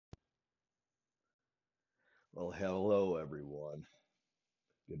Well, hello, everyone.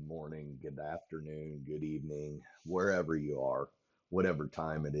 Good morning, good afternoon, good evening, wherever you are, whatever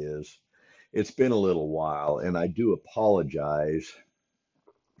time it is. It's been a little while, and I do apologize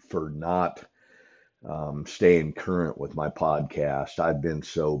for not staying current with my podcast. I've been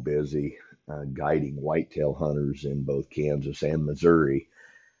so busy guiding whitetail hunters in both Kansas and Missouri,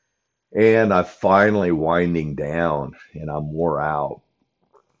 and I'm finally winding down, and I'm wore out.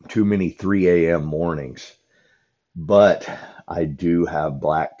 Too many 3 a.m. mornings. But I do have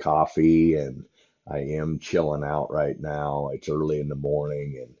black coffee and I am chilling out right now. It's early in the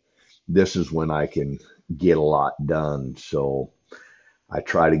morning and this is when I can get a lot done. So I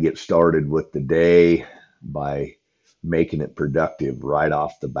try to get started with the day by making it productive right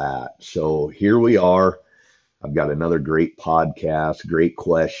off the bat. So here we are. I've got another great podcast, great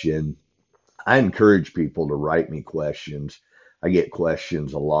question. I encourage people to write me questions. I get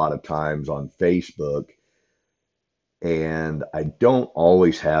questions a lot of times on Facebook and I don't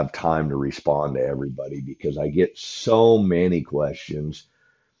always have time to respond to everybody because I get so many questions,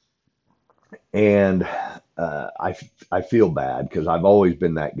 and I feel bad because I've always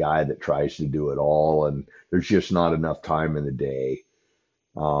been that guy that tries to do it all, and there's just not enough time in the day.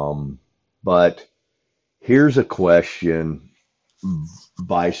 Um, but here's a question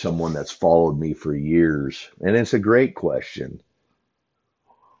by someone that's followed me for years, and it's a great question.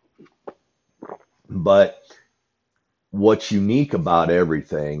 But what's unique about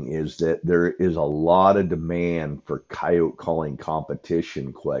everything is that there is a lot of demand for coyote calling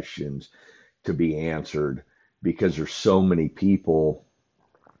competition questions to be answered because there's so many people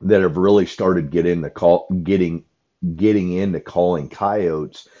that have really started getting into calling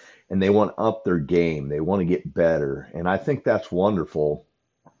coyotes, and they want to up their game. They want to get better. And I think that's wonderful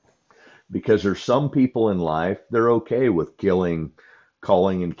because there's some people in life they're okay with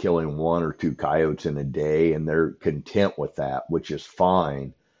calling and killing one or two coyotes in a day, and they're content with that, which is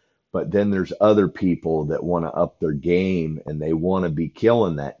fine. But then there's other people that want to up their game and they want to be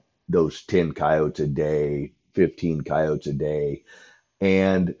killing those 10 coyotes a day, 15 coyotes a day.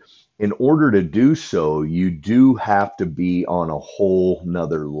 And in order to do so, you do have to be on a whole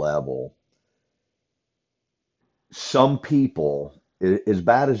nother level. Some people, as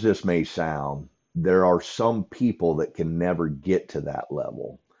bad as this may sound, there are some people that can never get to that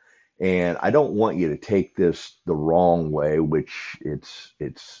level. And I don't want you to take this the wrong way, which it's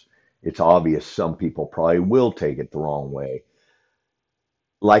obvious some people probably will take it the wrong way.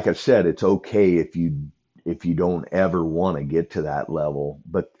 Like I said, it's okay if you don't ever want to get to that level,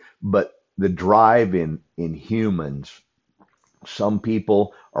 but the drive in humans, some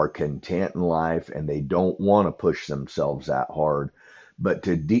people are content in life and they don't want to push themselves that hard. But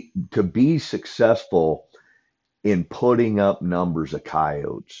to be successful in putting up numbers of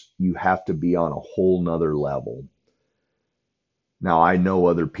coyotes, you have to be on a whole nother level. Now, I know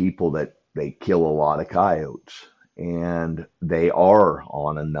other people that they kill a lot of coyotes and they are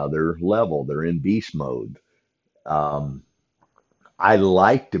on another level. They're in beast mode. Um, I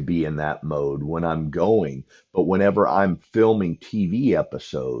like to be in that mode when I'm going, but whenever I'm filming TV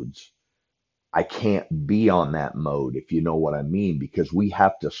episodes, I can't be on that mode, if you know what I mean, because we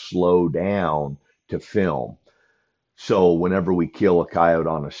have to slow down to film. So whenever we kill a coyote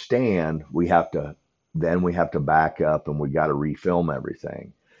on a stand, we have to back up and we got to refilm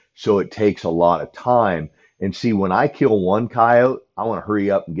everything. So it takes a lot of time. And see, when I kill one coyote, I want to hurry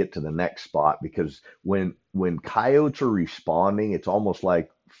up and get to the next spot because when coyotes are responding, it's almost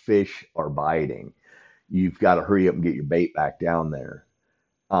like fish are biting. You've got to hurry up and get your bait back down there.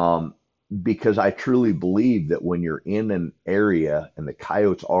 Um, because I truly believe that when you're in an area and the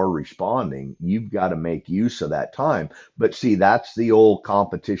coyotes are responding, you've got to make use of that time. But see, that's the old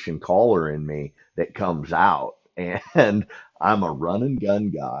competition caller in me that comes out. And I'm a run and gun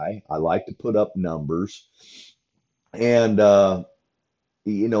guy. I like to put up numbers. And,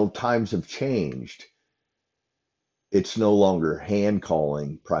 times have changed. It's no longer hand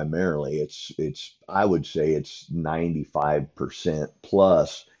calling primarily. I would say it's 95%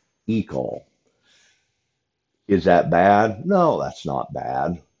 plus e-call. Is that bad? No, that's not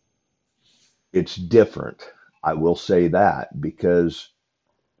bad. It's different. I will say that because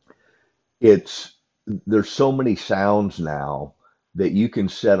it's there's so many sounds now that you can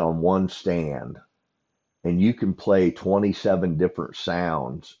set on one stand and you can play 27 different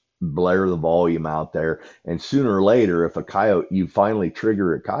sounds, blare the volume out there, and sooner or later, if a coyote, you finally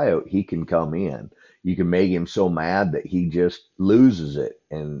trigger a coyote, he can come in. You can make him so mad that he just loses it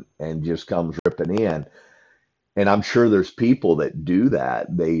and just comes ripping in. And I'm sure there's people that do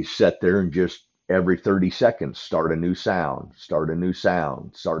that. They sit there and just every 30 seconds start a new sound, start a new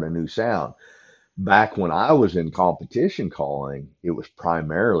sound, start a new sound. Back when I was in competition calling, it was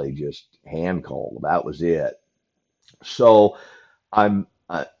primarily just hand call. That was it. So I'm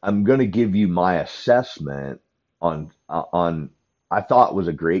going to give you my assessment on. I thought was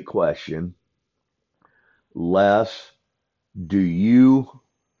a great question. Les, do you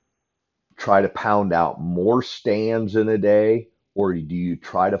try to pound out more stands in a day, or do you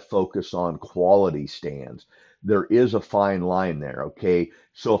try to focus on quality stands? There is a fine line there, okay?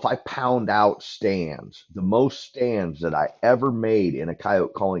 So if I pound out stands, the most stands that I ever made in a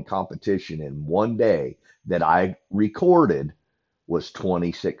coyote calling competition in one day that I recorded was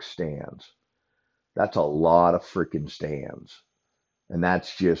 26 stands. That's a lot of freaking stands. And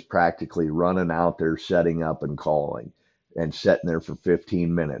that's just practically running out there, setting up and calling and sitting there for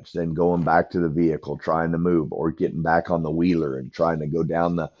 15 minutes, then going back to the vehicle, trying to move, or getting back on the wheeler and trying to go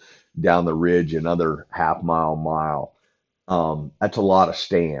down the ridge another half mile. That's a lot of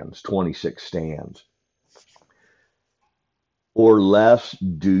stands, 26 stands. Or less,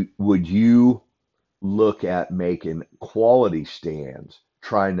 do would you look at making quality stands,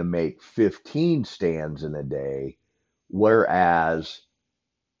 trying to make 15 stands in a day, whereas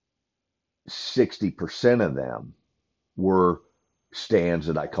 60% of them were stands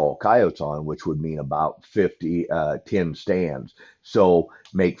that I call coyotes on, which would mean about 10 stands. So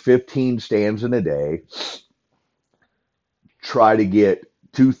make 15 stands in a day, try to get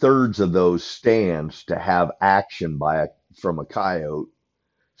two-thirds of those stands to have action from a coyote.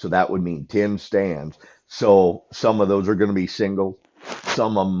 So that would mean 10 stands. So some of those are going to be singles,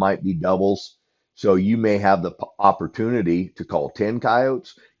 some of them might be doubles. So you may have the opportunity to call 10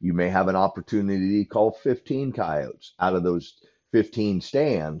 coyotes. You may have an opportunity to call 15 coyotes. Out of those 15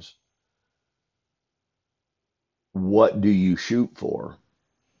 stands, what do you shoot for?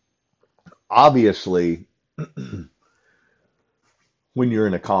 Obviously, when you're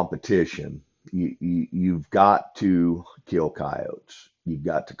in a competition, you've got to kill coyotes. You've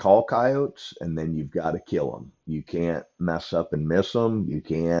got to call coyotes, and then you've got to kill them. You can't mess up and miss them. You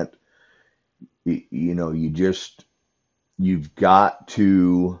can't, you know, you've got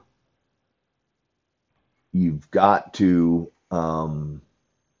to, you've got to, um,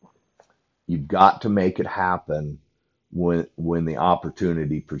 you've got to make it happen when the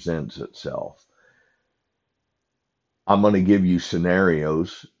opportunity presents itself. I'm going to give you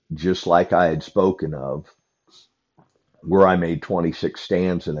scenarios just like I had spoken of where I made 26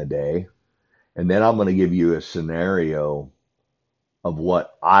 stands in a day. And then I'm going to give you a scenario of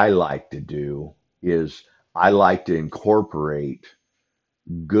what I like to do is I like to incorporate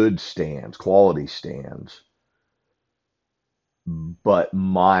good stands, quality stands, but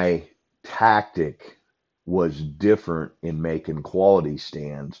my tactic was different in making quality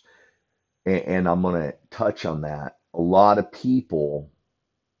stands. And I'm going to touch on that. A lot of people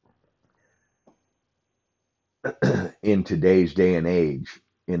in today's day and age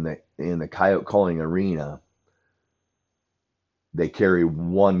in the coyote calling arena, they carry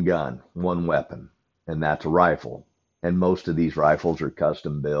one gun, one weapon, and that's a rifle. And most of these rifles are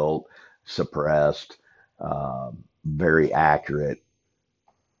custom built, suppressed, very accurate.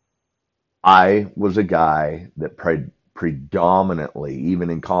 I was a guy that predominantly, even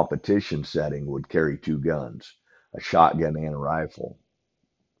in competition setting, would carry two guns, a shotgun and a rifle.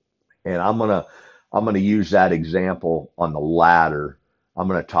 And I'm gonna use that example on the latter. I'm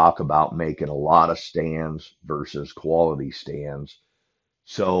gonna talk about making a lot of stands versus quality stands.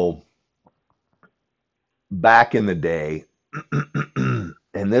 So back in the day, and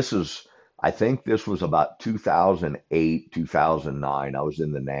this is, I think this was about 2008, 2009. I was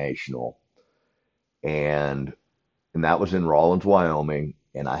in the national, and that was in Rawlins, Wyoming,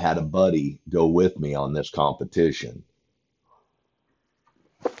 and I had a buddy go with me on this competition.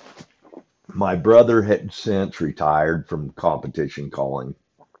 My brother had since retired from competition calling.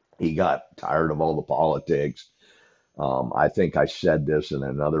 He got tired of all the politics. I think I said this in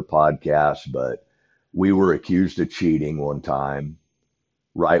another podcast, but we were accused of cheating one time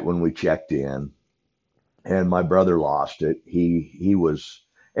right when we checked in, and my brother lost it. He was,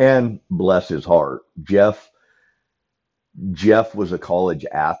 and bless his heart, Jeff was a college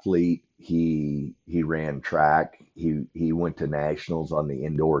athlete. He ran track. He went to nationals on the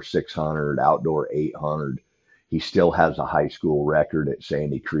indoor 600, outdoor 800. He still has a high school record at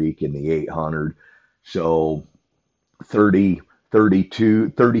Sandy Creek in the 800. So 30, 32,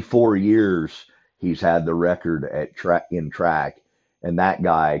 34 years he's had the record at track in track. And that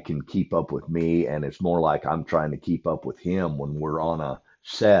guy can keep up with me, and it's more like I'm trying to keep up with him when we're on a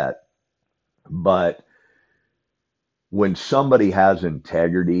set. But when somebody has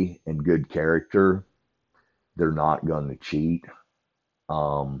integrity and good character, they're not going to cheat.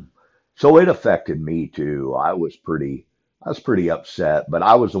 Um, So it affected me too. I was pretty upset, but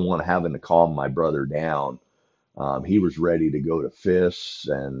I was the one having to calm my brother down. He was ready to go to fists,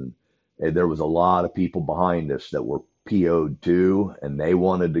 and there was a lot of people behind us that were PO'd too, and they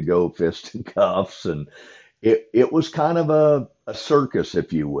wanted to go fist and cuffs, and it was kind of a circus,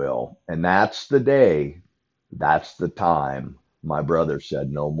 if you will. And that's the day, that's the time my brother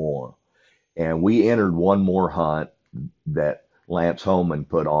said no more. And we entered one more hunt that Lance Homan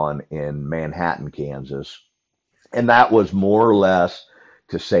put on in Manhattan, Kansas. And that was more or less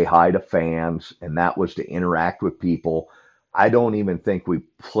to say hi to fans, and that was to interact with people. I don't even think we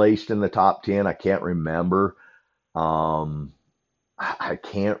placed in the top 10. I can't remember. Um, I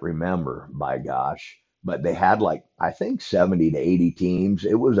can't remember, by gosh. But they had like, I think 70 to 80 teams.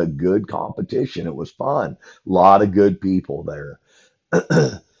 It was a good competition. It was fun. A lot of good people there.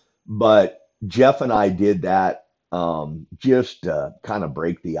 But Jeff and I did that just to kind of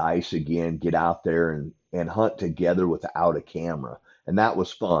break the ice again, get out there and hunt together without a camera. And that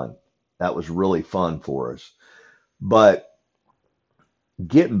was fun. That was really fun for us. But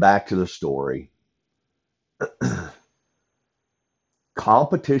getting back to the story,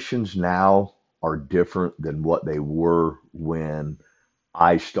 competitions now are different than what they were when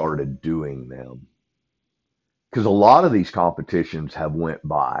I started doing them. Because a lot of these competitions have went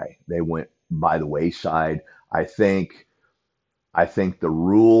by. They went by the wayside. I think I think the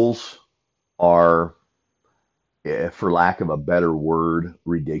rules are, for lack of a better word,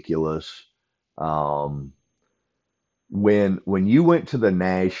 ridiculous. Um, when you went to the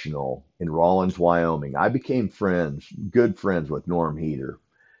national in Rawlins, Wyoming, I became good friends with Norm Heater.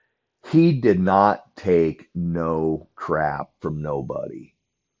 He did not take no crap from nobody.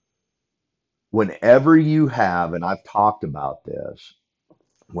 Whenever you have, and I've talked about this,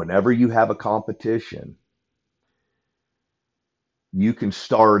 whenever you have a competition, you can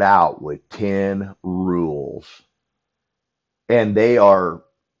start out with 10 rules, and they are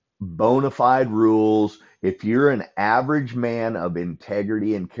bona fide rules. If you're an average man of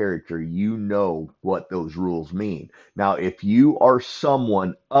integrity and character, you know what those rules mean. Now, if you are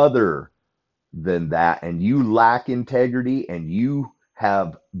someone other than that and you lack integrity and you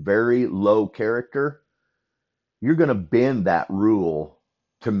have very low character, you're going to bend that rule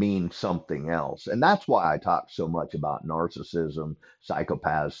to mean something else. And that's why I talk so much about narcissism,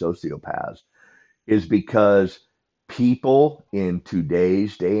 psychopaths, sociopaths, is because people in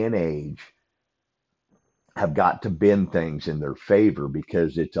today's day and age have got to bend things in their favor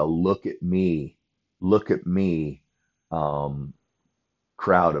because it's a look at me um,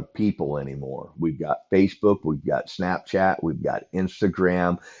 crowd of people anymore. We've got Facebook, we've got Snapchat, we've got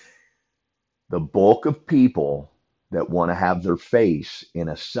Instagram. The bulk of people that want to have their face in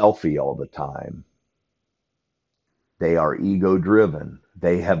a selfie all the time, they are ego driven.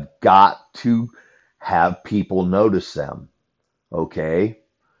 They have got to have people notice them. Okay.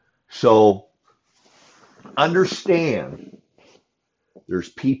 So understand there's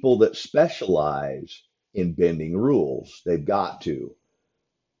people that specialize in bending rules. They've got to.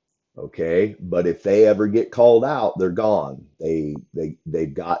 Okay. But if they ever get called out, they're gone.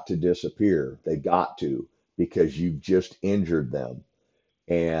 They've got to disappear. They've got to, because you've just injured them.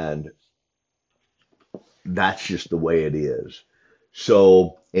 And that's just the way it is.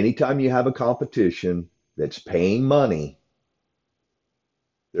 So anytime you have a competition that's paying money,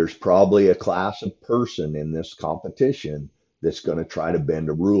 there's probably a class of person in this competition that's going to try to bend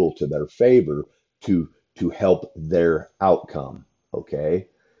a rule to their favor to help their outcome. Okay.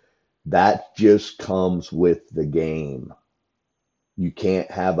 That just comes with the game. You can't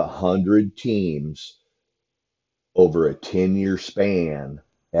have 100 teams over a 10-year span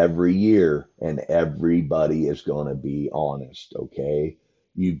every year and everybody is going to be honest. Okay.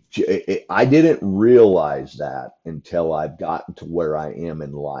 I didn't realize that until I've gotten to where I am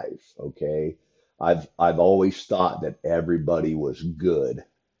in life. Okay. I've always thought that everybody was good,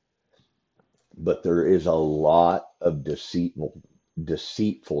 but there is a lot of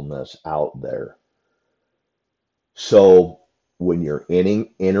deceitfulness out there. So when you're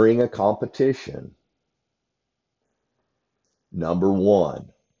entering a competition, number one,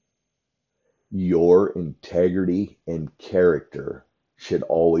 your integrity and character should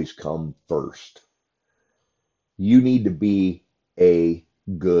always come first. You need to be a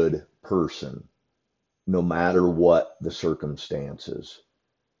good person, no matter what the circumstances.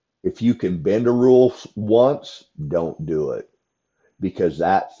 If you can bend a rule once, don't do it, because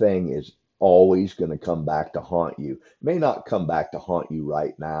that thing is always going to come back to haunt you. It may not come back to haunt you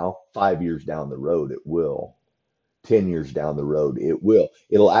right now. 5 years down the road, it will. 10 years down the road, it will.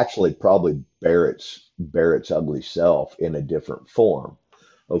 It'll actually probably bear its ugly self in a different form.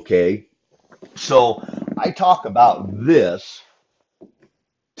 Okay. So I talk about this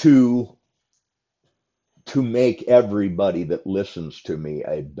to make everybody that listens to me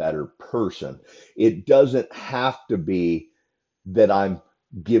a better person. It doesn't have to be that I'm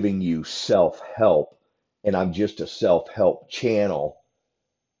giving you self-help and I'm just a self-help channel.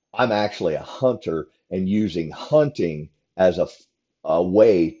 I'm actually a hunter and using hunting as a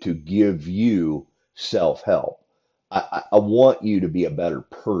way to give you self-help. I want you to be a better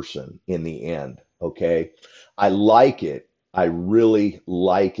person in the end. Okay. I like it. I really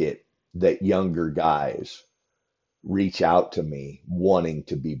like it that younger guys reach out to me wanting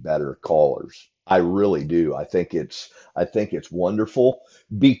to be better callers. I really do. I think it's wonderful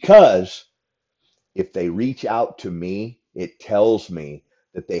because if they reach out to me, it tells me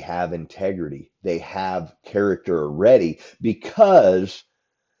that they have integrity. They have character already because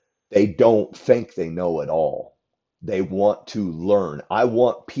they don't think they know it all. They want to learn. I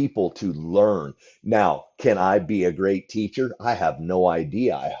want people to learn. Now, can I be a great teacher? I have no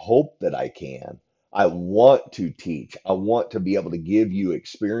idea. I hope that I can. I want to teach. I want to be able to give you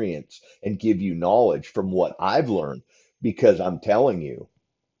experience and give you knowledge from what I've learned because I'm telling you,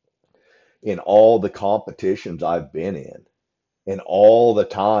 in all the competitions I've been in, and all the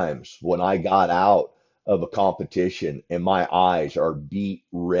times when I got out of a competition and my eyes are beet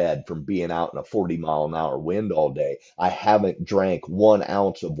red from being out in a 40-mile-an-hour wind all day, I haven't drank 1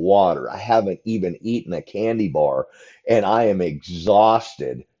 ounce of water. I haven't even eaten a candy bar, and I am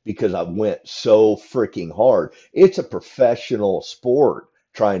exhausted because I went so freaking hard. It's a professional sport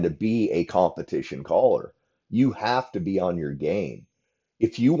trying to be a competition caller. You have to be on your game.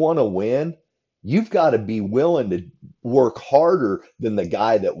 If you want to win, you've got to be willing to work harder than the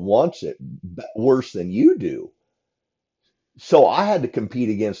guy that wants it worse than you do. So I had to compete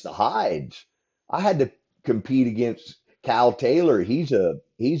against the Hides. I had to compete against Cal Taylor. He's a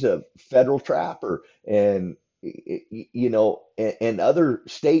federal trapper, and and other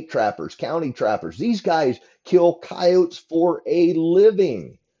state trappers, county trappers. These guys kill coyotes for a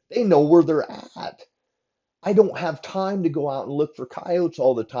living. They know where they're at. I don't have time to go out and look for coyotes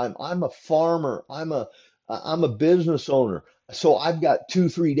all the time. I'm a farmer. I'm a business owner. So I've got 2,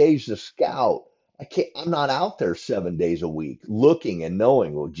 3 days to scout. I'm not out there 7 days a week looking and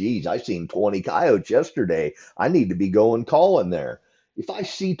knowing, well, geez, I seen 20 coyotes yesterday. I need to be going calling there. If I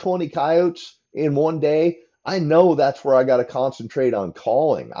see 20 coyotes in one day, I know that's where I got to concentrate on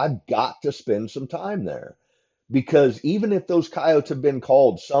calling. I've got to spend some time there. Because even if those coyotes have been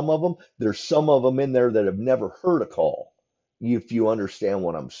called, some of them, there's some of them in there that have never heard a call. If you understand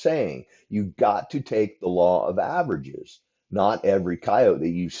what I'm saying, you've got to take the law of averages. Not every coyote that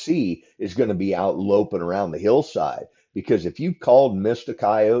you see is going to be out loping around the hillside. Because if you've called and missed a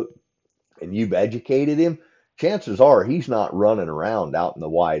coyote and you've educated him, chances are he's not running around out in the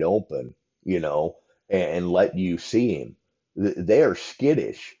wide open, you know, and let you see him. They are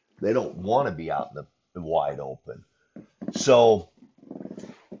skittish. They don't want to be out in the wide open. So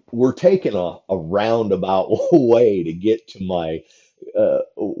we're taking a roundabout way to get to my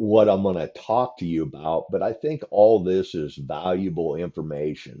what I'm going to talk to you about, but I think all this is valuable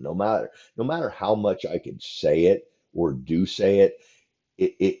information. No matter how much I could say it or do say it,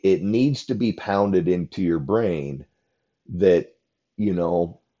 it needs to be pounded into your brain that you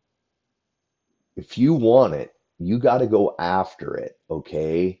know if you want it, you got to go after it,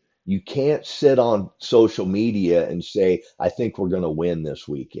 okay? You can't sit on social media and say, I think we're going to win this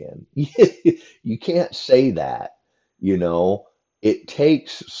weekend. You can't say that, you know? It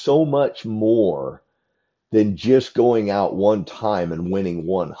takes so much more than just going out one time and winning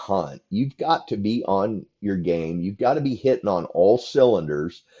one hunt. You've got to be on your game. You've got to be hitting on all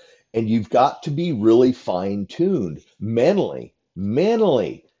cylinders, and you've got to be really fine-tuned mentally.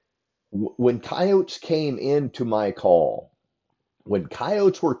 Mentally, when coyotes came into my call, when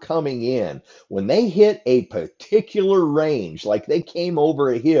coyotes were coming in, when they hit a particular range, like they came over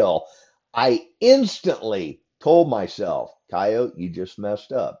a hill, I instantly told myself, coyote, you just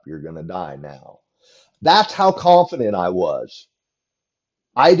messed up. You're going to die now. That's how confident I was.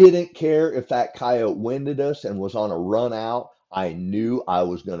 I didn't care if that coyote winded us and was on a run out. I knew I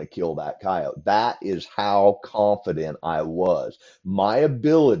was going to kill that coyote. That is how confident I was. My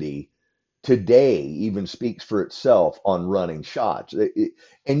ability today even speaks for itself on running shots.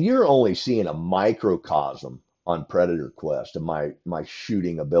 And you're only seeing a microcosm on Predator Quest and my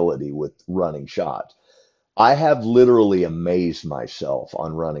shooting ability with running shots. I have literally amazed myself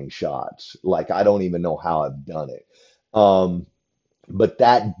on running shots. Like I don't even know how I've done it. Um, but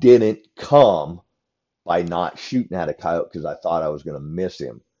that didn't come by not shooting at a coyote because I thought I was going to miss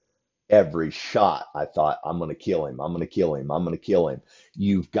him. Every shot, I thought, I'm going to kill him. I'm going to kill him. I'm going to kill him.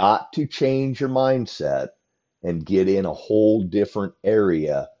 You've got to change your mindset and get in a whole different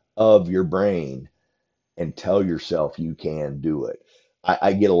area of your brain and tell yourself you can do it.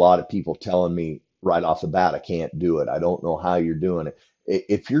 I get a lot of people telling me right off the bat, I can't do it. I don't know how you're doing it.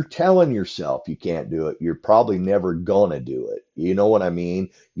 If you're telling yourself you can't do it, you're probably never gonna do it. You know what I mean?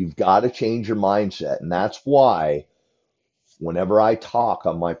 You've got to change your mindset. And that's why whenever I talk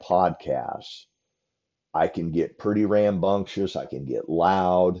on my podcast, I can get pretty rambunctious, I can get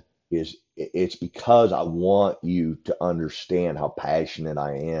loud. It's because I want you to understand how passionate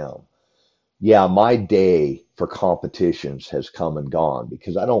I am. Yeah, my day for competitions has come and gone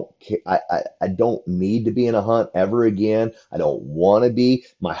because I don't I don't need to be in a hunt ever again. I don't want to be.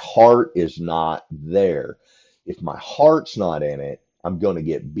 My heart is not there. If my heart's not in it, I'm going to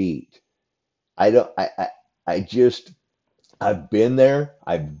get beat. I don't I just I've been there.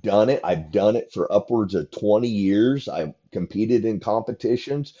 I've done it. I've done it for upwards of 20 years. I've competed in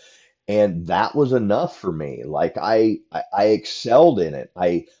competitions and that was enough for me. Like I excelled in it.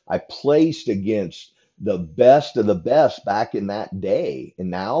 I placed against the best of the best back in that day, and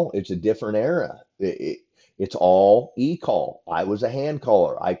now it's a different era. It's all e-call. I was a hand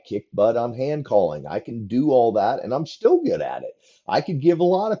caller. I kicked butt on hand calling. I can do all that, and I'm still good at it. I could give a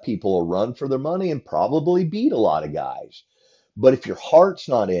lot of people a run for their money and probably beat a lot of guys. But if your heart's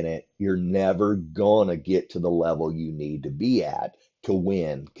not in it, you're never gonna get to the level you need to be at to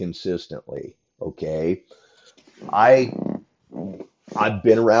win consistently. Okay. I I've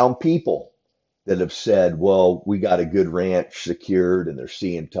been around people that have said, well, we got a good ranch secured and they're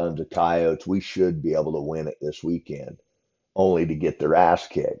seeing tons of coyotes. We should be able to win it this weekend, only to get their ass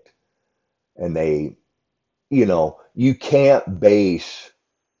kicked. And you can't base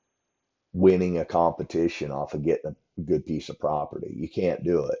winning a competition off of getting a good piece of property. You can't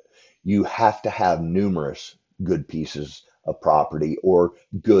do it. You have to have numerous good pieces of property or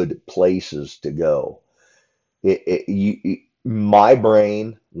good places to go. My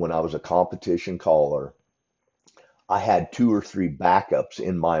brain, when I was a competition caller, I had two or three backups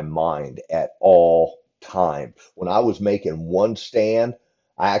in my mind at all times. When I was making one stand,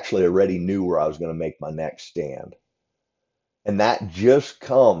 I actually already knew where I was going to make my next stand. And that just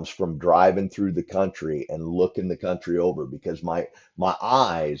comes from driving through the country and looking the country over because my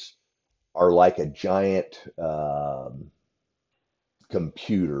eyes are like a giant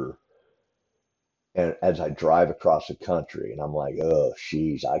computer. And as I drive across the country, and I'm like, oh,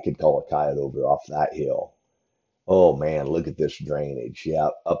 she's, I could call a coyote over off that hill. Oh man, look at this drainage. Yeah,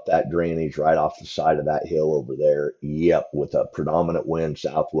 up that drainage right off the side of that hill over there. Yep, with a predominant wind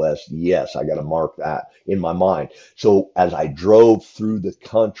southwest. Yes, I got to mark that in my mind. So as I drove through the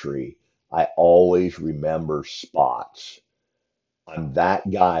country, I always remember spots. I'm that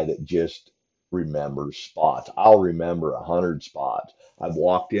guy that just remembers spots. I'll remember 100 spots. I've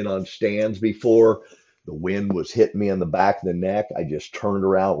walked in on stands before. The wind was hitting me on the back of the neck. I just turned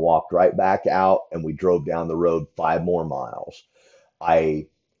around, walked right back out, and we drove down the road 5 more miles. I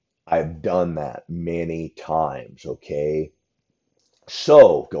I've done that many times, okay?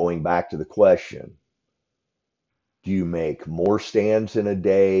 So, going back to the question, do you make more stands in a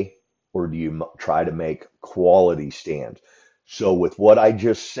day or do you try to make quality stands? So, with what I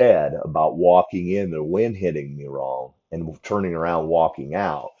just said about walking in, the wind hitting me wrong, and turning around, walking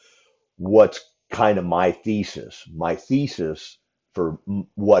out, what's kind of my thesis? My thesis for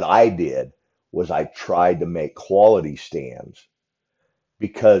what I did was I tried to make quality stands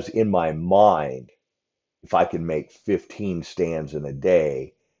because in my mind, if I can make 15 stands in a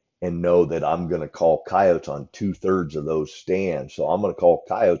day and know that I'm going to call coyotes on 2/3 of those stands. So I'm going to call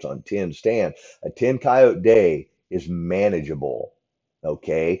coyotes on 10 stands. A 10 coyote day is manageable.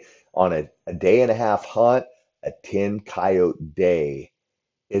 Okay. On a day and a half hunt, a 10 coyote day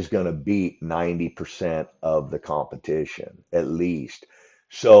is going to beat 90% of the competition at least.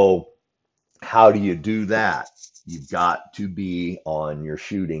 So how do you do that? You've got to be on your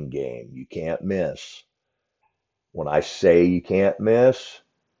shooting game. You can't miss. When I say you can't miss,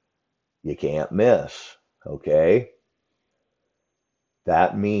 you can't miss. Okay.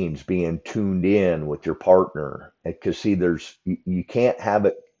 That means being tuned in with your partner. Because, see, you can't have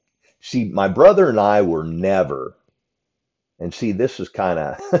it. See, my brother and I were never, and see, this is kind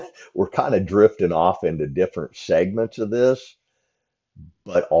of, we're kind of drifting off into different segments of this,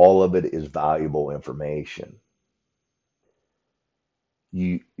 but all of it is valuable information.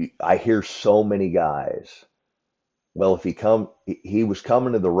 I hear so many guys. Well, if he was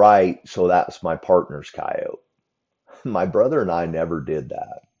coming to the right, so that's my partner's coyote. My brother and I never did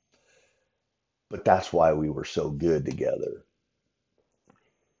that, but that's why we were so good together.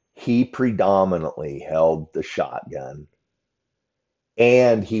 He predominantly held the shotgun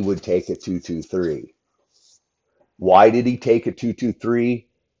and he would take a 223. Why did he take a 223?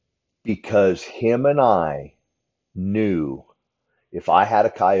 Because him and I knew if I had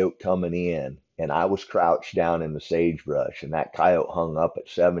a coyote coming in and I was crouched down in the sagebrush and that coyote hung up at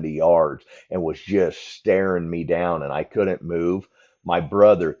 70 yards and was just staring me down and I couldn't move, my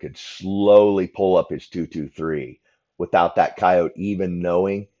brother could slowly pull up his 223 without that coyote even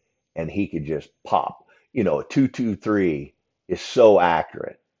knowing, and he could just pop. A 223 is so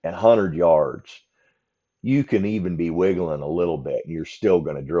accurate at 100 yards. You can even be wiggling a little bit and you're still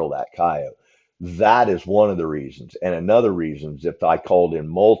going to drill that coyote. That is one of the reasons. And another reason is if I called in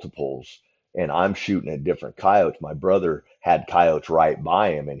multiples and I'm shooting at different coyotes, my brother had coyotes right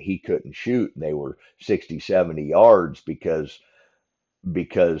by him and he couldn't shoot and they were 60, 70 yards because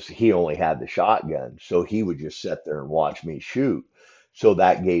he only had the shotgun. So he would just sit there and watch me shoot. So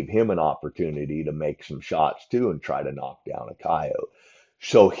that gave him an opportunity to make some shots too and try to knock down a coyote.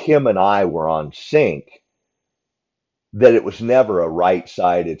 So him and I were on sync that it was never a right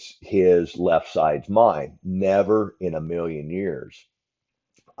side, it's his, left side's mine. Never in a million years.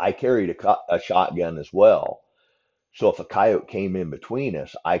 I carried a shotgun as well. So if a coyote came in between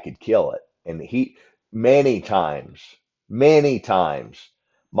us, I could kill it. And many times, many times,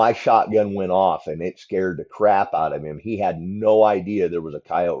 my shotgun went off and it scared the crap out of him. He had no idea there was a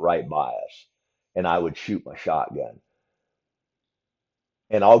coyote right by us. And I would shoot my shotgun.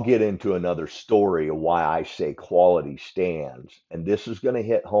 And I'll get into another story of why I say quality stands. And this is going to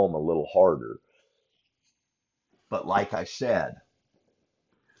hit home a little harder. But like I said,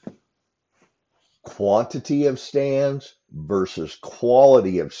 quantity of stands versus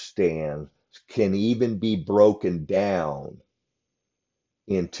quality of stands can even be broken down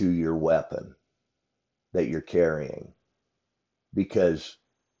into your weapon that you're carrying. Because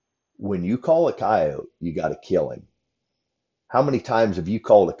when you call a coyote, you got to kill him. How many times have you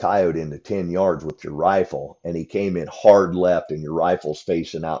called a coyote into 10 yards with your rifle and he came in hard left and your rifle's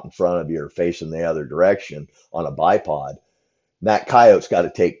facing out in front of you or facing the other direction on a bipod? That coyote's got to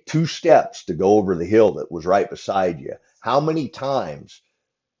take 2 steps to go over the hill that was right beside you. How many times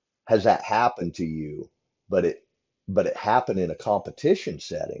has that happened to you? But it happened in a competition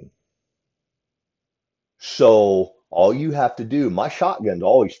setting. So all you have to do, my shotgun's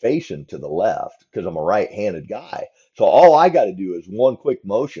always facing to the left because I'm a right-handed guy. So all I got to do is one quick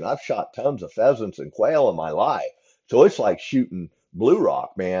motion. I've shot tons of pheasants and quail in my life. So it's like shooting Blue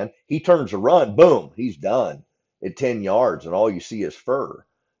Rock, man. He turns a run, boom, he's done at 10 yards, and all you see is fur.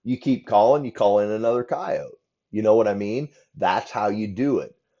 You keep calling, you call in another coyote. You know what I mean? That's how you do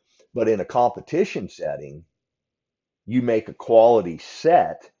it. But in a competition setting, you make a quality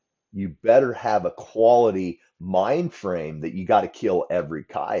set, you better have a quality mind frame that you got to kill every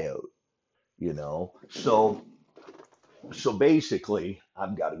coyote, you know? So basically,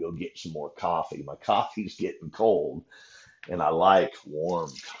 I've got to go get some more coffee. My coffee's getting cold and I like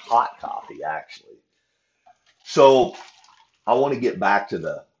warm, hot coffee actually. So I want to get back to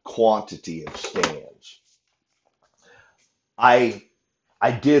the quantity of stands. I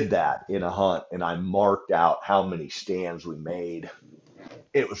I did that in a hunt and I marked out how many stands we made.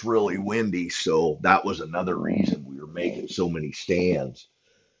 It was really windy, so that was another reason we were making so many stands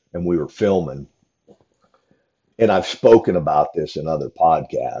and we were filming. And I've spoken about this in other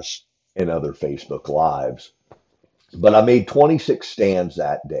podcasts and other Facebook Lives, but I made 26 stands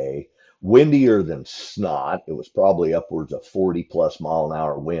that day, windier than snot. It was probably upwards of 40 plus mile an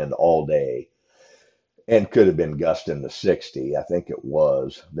hour wind all day and could have been gusting to 60. I think it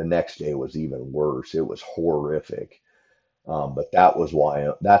was. The next day was even worse. It was horrific. But that's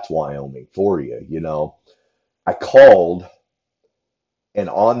Wyoming for you, you know. I called, and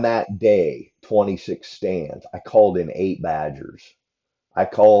on that day, 26 stands, I called in 8 badgers. I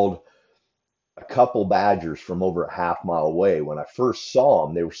called a couple badgers from over a half mile away. When I first saw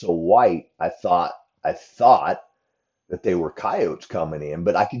them, they were so white, I thought that they were coyotes coming in,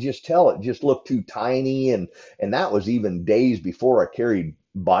 but I could just tell it just looked too tiny, and that was even days before I carried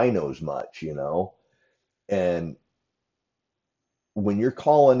binos much, you know. And when you're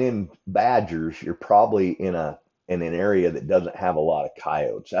calling in badgers, you're probably in an area that doesn't have a lot of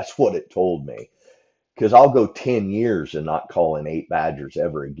coyotes. That's what it told me. Because I'll go 10 years and not call in 8 badgers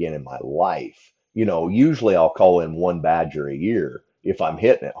ever again in my life. You know, usually I'll call in 1 badger a year if I'm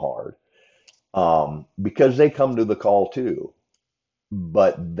hitting it hard, because they come to the call too.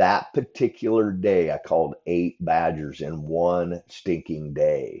 But that particular day, I called 8 badgers in one stinking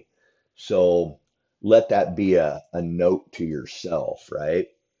day. So let that be a note to yourself, right?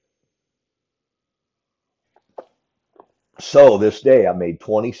 So this day I made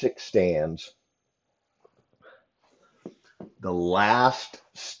 26 stands. The last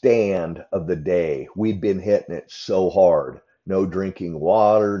stand of the day, we'd been hitting it so hard. No drinking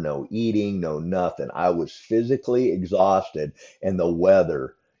water, no eating, no nothing. I was physically exhausted, and the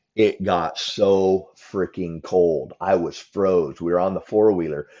weather, it got so freaking cold. I was froze. We were on the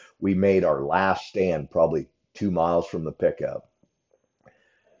four-wheeler. We made our last stand probably 2 miles from the pickup.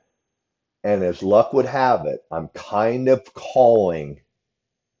 And as luck would have it, I'm kind of calling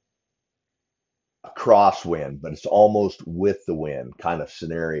a crosswind, but it's almost with the wind kind of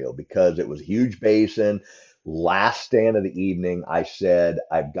scenario because it was a huge basin. Last stand of the evening, I said,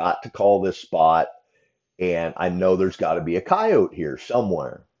 I've got to call this spot, and I know there's got to be a coyote here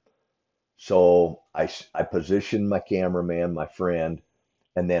somewhere. So I positioned my cameraman, my friend,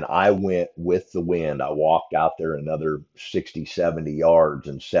 and then I went with the wind. I walked out there another 60, 70 yards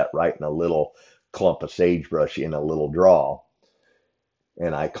and sat right in a little clump of sagebrush in a little draw.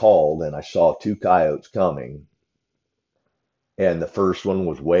 And I called and I saw two coyotes coming, and the first one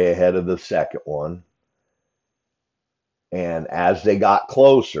was way ahead of the second one. And as they got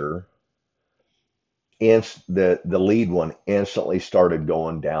closer, the lead one instantly started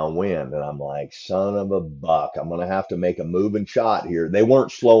going downwind, and I'm like, son of a buck, I'm gonna have to make a moving shot here. They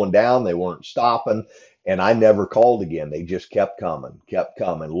weren't slowing down, they weren't stopping, and I never called again. They just kept coming,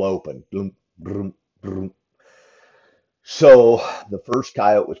 loping. Boom, boom, boom. So the first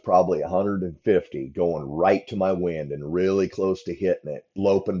coyote was probably 150, going right to my wind and really close to hitting it,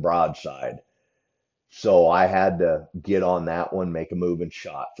 loping broadside. So I had to get on that one, make a moving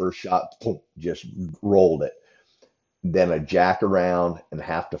shot. First shot, boom, just rolled it. Then a jack around and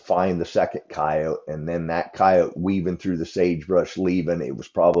have to find the second coyote. And then that coyote weaving through the sagebrush, leaving. It was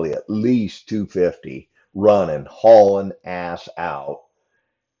probably at least 250, running, hauling ass out.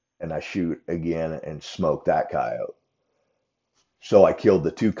 And I shoot again and smoke that coyote. So I killed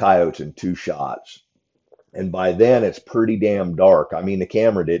the two coyotes in two shots. And by then it's pretty damn dark. I mean, the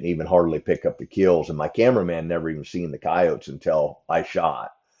camera didn't even hardly pick up the kills, and my cameraman never even seen the coyotes until I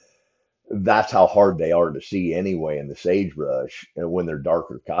shot. That's how hard they are to see anyway in the sagebrush when they're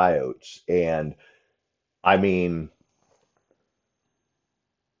darker coyotes. And I mean,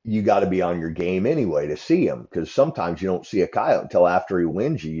 you got to be on your game anyway to see them because sometimes you don't see a coyote until after he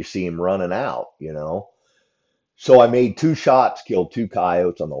wins you. You see him running out. So I made two shots, killed two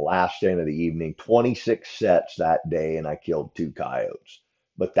coyotes on the last stand of the evening, 26 sets that day, and I killed two coyotes.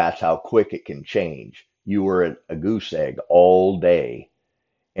 But that's how quick it can change. You were at a goose egg all day,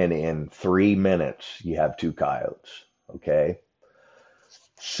 and in 3 minutes, you have two coyotes. Okay.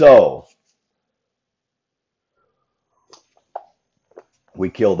 So we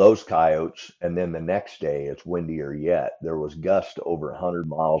kill those coyotes, and then the next day it's windier yet. There was gusts over 100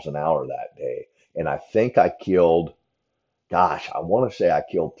 miles an hour that day. And I think I killed, gosh, I want to say I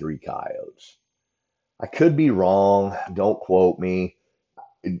killed three coyotes. I could be wrong. Don't quote me.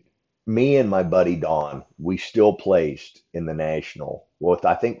 Me and my buddy Don, we still placed in the national with,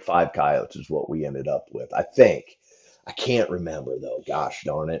 I think, five coyotes is what we ended up with. I think. I can't remember though. Gosh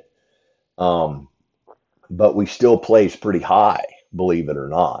darn it. Um, but we still placed pretty high, believe it or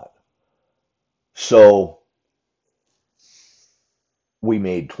not. So we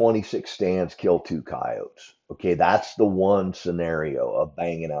made 26 stands, killed two coyotes. Okay, that's the one scenario of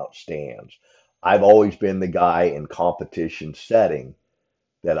banging out stands. I've always been the guy in competition setting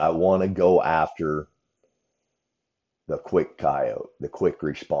that I want to go after the quick coyote, the quick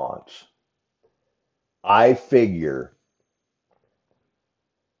response. I figure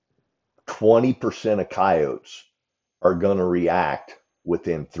 20% of coyotes are going to react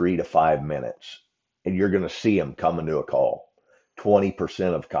within 3 to 5 minutes, and you're going to see them coming to a call.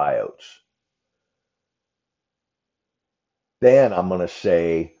 20% of coyotes. Then I'm going to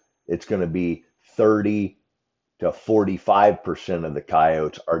say it's going to be 30 to 45% of the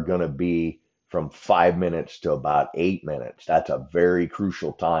coyotes are going to be from 5 minutes to about 8 minutes. That's a very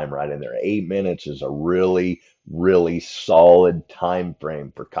crucial time right in there. 8 minutes is a really, really solid time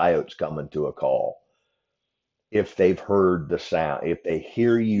frame for coyotes coming to a call. If they've heard the sound, if they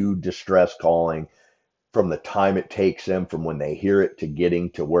hear you distress calling from the time it takes them from when they hear it to getting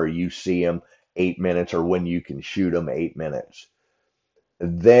to where you see them, 8 minutes, or when you can shoot them, 8 minutes.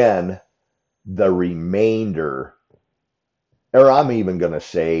 Then the remainder, or I'm even going to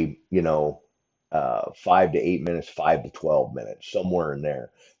say, 5 to 8 minutes, 5 to 12 minutes, somewhere in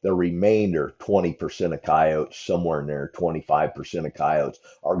there. The remainder, 20% of coyotes, somewhere in there, 25% of coyotes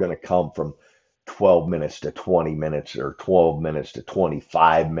are going to come from 12 minutes to 20 minutes or 12 minutes to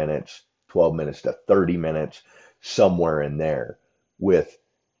 25 minutes, 12 minutes to 30 minutes, somewhere in there, with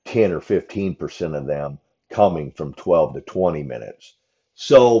 10 or 15% of them coming from 12 to 20 minutes.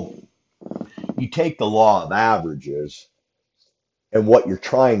 So you take the law of averages, and what you're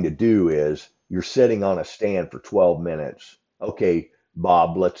trying to do is you're sitting on a stand for 12 minutes. Okay,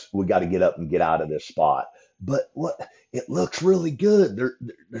 Bob, we got to get up and get out of this spot. But what it looks really good.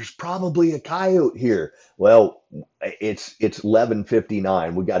 There's probably a coyote here. Well, it's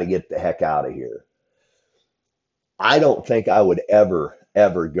 11:59. We got to get the heck out of here. I don't think I would ever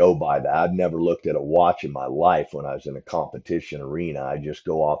go by that. I've never looked at a watch in my life when I was in a competition arena. I just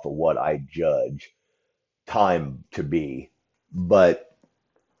go off of what I judge time to be. But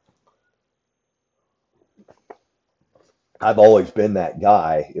I've always been that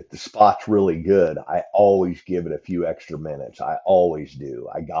guy. If the spot's really good, I always give it a few extra minutes. I always do.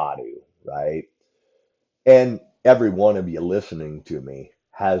 I got to, right? And every one of you listening to me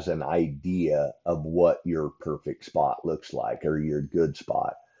has an idea of what your perfect spot looks like or your good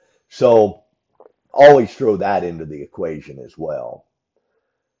spot. So always throw that into the equation as well.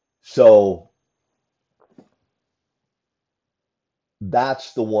 So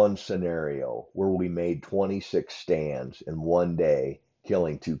that's the one scenario where we made 26 stands in one day,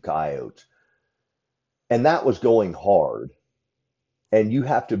 killing two coyotes. And that was going hard. And you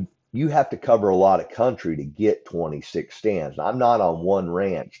have to cover a lot of country to get 26 stands. I'm not on one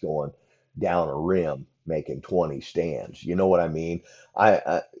ranch going down a rim making 20 stands. You know what I mean?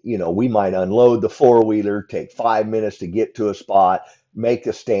 We might unload the four-wheeler, take 5 minutes to get to a spot, make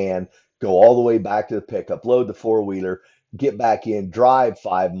a stand, go all the way back to the pickup, load the four-wheeler, get back in, drive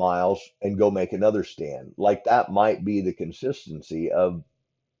 5 miles, and go make another stand. Like that might be the consistency of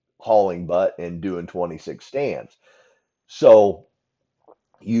hauling butt and doing 26 stands. So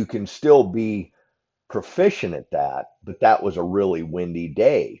you can still be proficient at that, but that was a really windy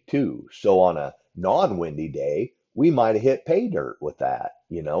day too. So on a non-windy day, we might have hit pay dirt with that.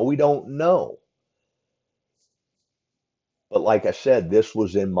 We don't know. But like I said, this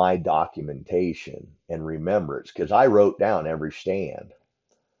was in my documentation and remembrance because I wrote down every stand.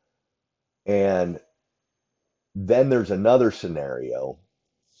 And then there's another scenario,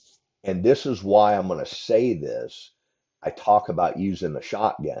 and this is why I'm going to say this. I talk about using the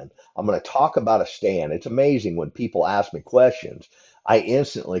shotgun. I'm going to talk about a stand. It's amazing when people ask me questions, I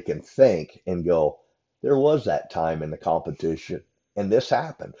instantly can think and go, there was that time in the competition, and this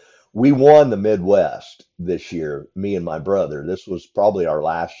happened. We won the Midwest this year, me and my brother. This was probably our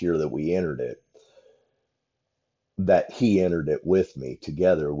last year that we entered it, that he entered it with me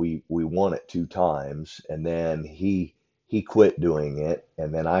together. We won it 2 times, and then he quit doing it,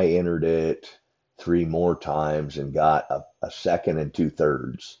 and then I entered it 3 more times and got a second and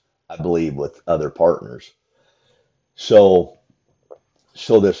 2/3, I believe, with other partners. So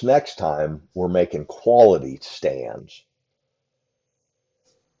this next time we're making quality stands.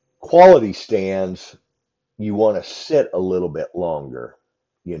 Quality stands, you want to sit a little bit longer.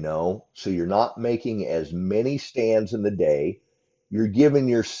 So you're not making as many stands in the day. You're giving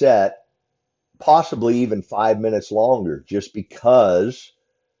your set possibly even 5 minutes longer just because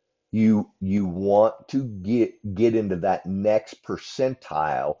you want to get into that next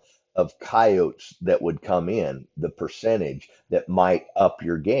percentile of coyotes that would come in, the percentage that might up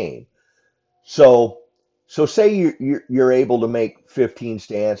your game. So say you're able to make 15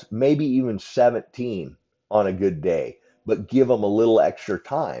 stands, maybe even 17 on a good day, but give them a little extra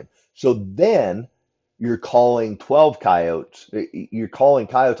time. So then you're calling 12 coyotes, you're calling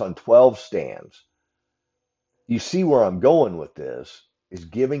coyotes on 12 stands. You see where I'm going with this is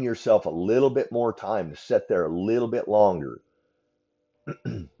giving yourself a little bit more time to sit there a little bit longer.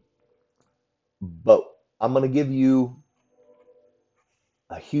 But I'm going to give you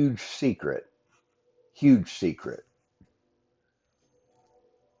a huge secret. Huge secret.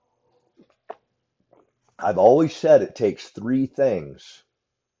 I've always said it takes three things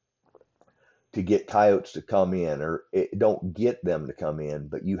to get coyotes to come in, or don't get them to come in,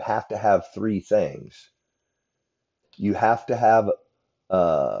 but you have to have three things. You have to have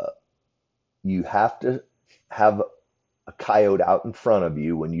uh, you have to have a coyote out in front of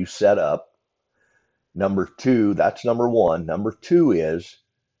you when you set up. Number two, that's number one. Number two is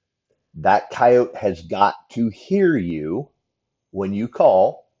that coyote has got to hear you when you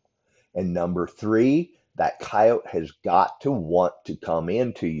call. And number three, that coyote has got to want to come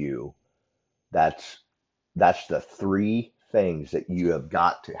into you. That's that's the three things that you have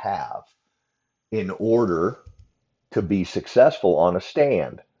got to have in order to be successful on a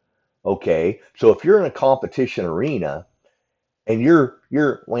stand. Okay, so if you're in a competition arena and you're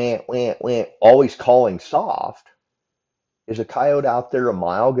wah, wah, wah, always calling soft, is a coyote out there a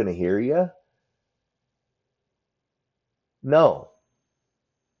mile going to hear you? No.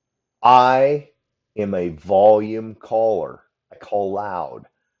 I am a volume caller. I call loud,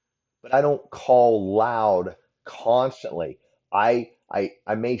 but I don't call loud constantly. I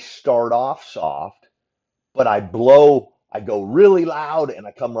may start off soft, but I go really loud and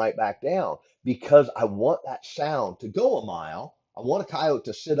I come right back down because I want that sound to go a mile. I want a coyote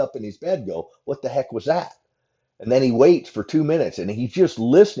to sit up in his bed, and go, what the heck was that? And then he waits for 2 minutes and he's just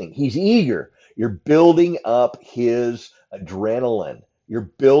listening. He's eager. You're building up his adrenaline. You're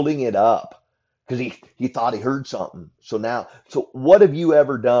building it up because he thought he heard something. So what have you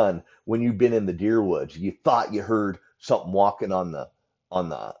ever done when you've been in the deer woods? You thought you heard something walking on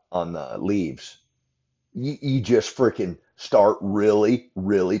the leaves. You just freaking start really,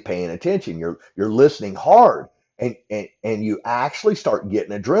 really paying attention. You're listening hard, and you actually start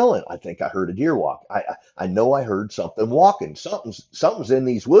getting adrenaline. I think I heard a deer walk. I know I heard something walking. Something's in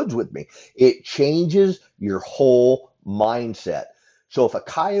these woods with me. It changes your whole mindset. So if a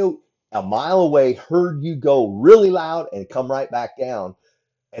coyote a mile away heard you go really loud and come right back down,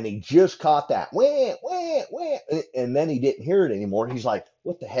 and he just caught that wah, wah, wah, and then he didn't hear it anymore, he's like,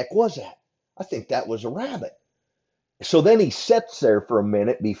 what the heck was that? I think that was a rabbit. So then he sits there for a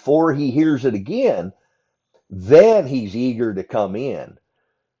minute before he hears it again. Then he's eager to come in.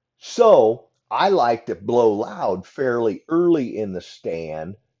 So I like to blow loud fairly early in the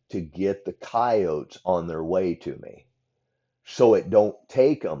stand to get the coyotes on their way to me, so it don't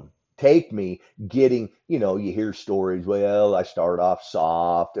take me getting, you hear stories, well, I start off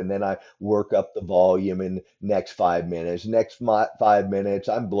soft and then I work up the volume in next 5 minutes. Next 5 minutes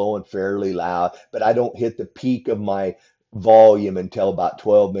I'm blowing fairly loud, but I don't hit the peak of my volume until about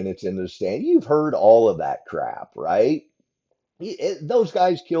 12 minutes into the stand. You've heard all of that crap, right? Those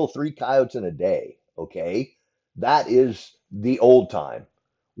guys kill 3 coyotes in a day. Okay, that is the old time.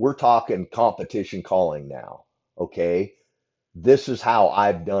 We're talking competition calling now. Okay, this is how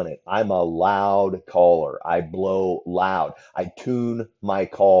I've done it. I'm a loud caller. I blow loud. I tune my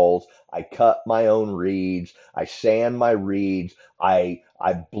calls. I cut my own reeds. I sand my reeds. I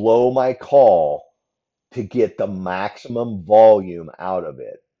blow my call to get the maximum volume out of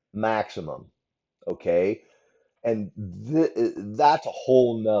it. Maximum. Okay. And that's a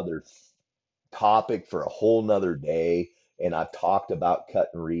whole nother topic for a whole nother day. And I've talked about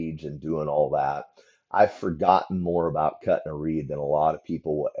cutting reeds and doing all that. I've forgotten more about cutting a reed than a lot of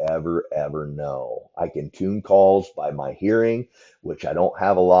people will ever know. I can tune calls by my hearing, which I don't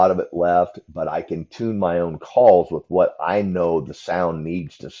have a lot of it left, but I can tune my own calls with what I know the sound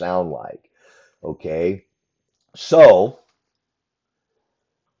needs to sound like. Okay. So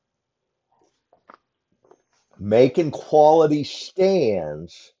making quality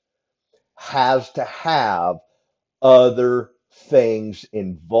stands has to have other things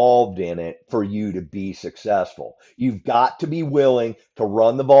involved in it for you to be successful. You've got to be willing to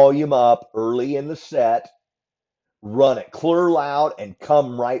run the volume up early in the set, run it clear loud, and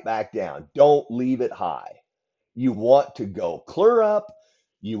come right back down. Don't leave it high. You want to go clear up.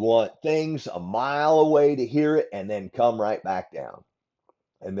 You want things a mile away to hear it and then come right back down.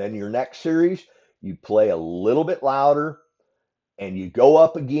 And then your next series, you play a little bit louder and you go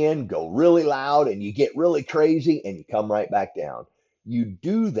up again, go really loud, and you get really crazy, and you come right back down. You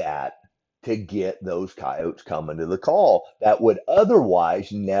do that to get those coyotes coming to the call that would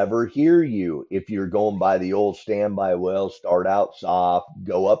otherwise never hear you if you're going by the old standby well, start out soft,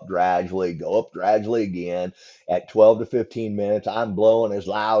 go up gradually again. At 12 to 15 minutes, I'm blowing as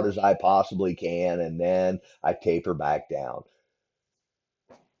loud as I possibly can, and then I taper back down.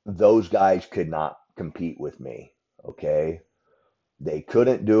 Those guys could not compete with me. Okay. They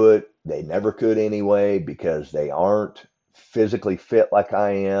couldn't do it. They never could anyway because they aren't physically fit like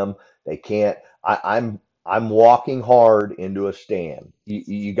I am. They can't. I'm walking hard into a stand.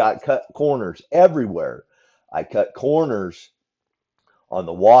 You got cut corners everywhere. I cut corners on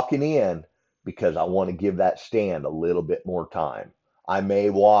the walking in because I want to give that stand a little bit more time. I may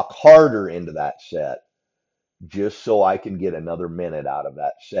walk harder into that set just so I can get another minute out of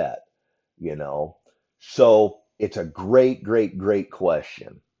that set, you know. So it's a great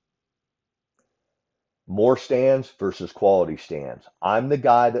question. More stands versus quality stands. I'm the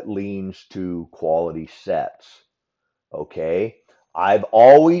guy that leans to quality sets. Okay. I've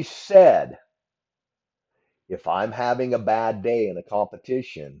always said if I'm having a bad day in a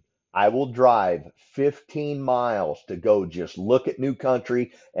competition, I will drive 15 miles to go just look at new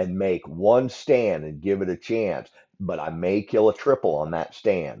country and make one stand and give it a chance. But I may kill a triple on that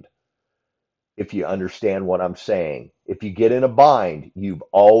stand. If you understand what I'm saying, if you get in a bind, you've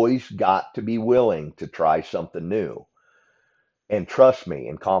always got to be willing to try something new. And trust me,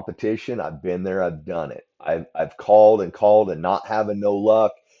 in competition, I've been there, I've done it. I've called and called and not having no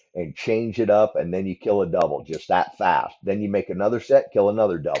luck. and change it up, and then you kill a double just that fast. Then you make another set, kill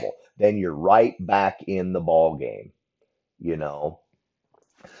another double. Then you're right back in the ball game, you know.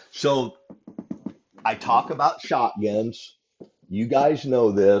 So I talk about shotguns. You guys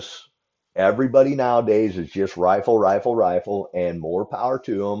know this. Everybody nowadays is just rifle, rifle, rifle, and more power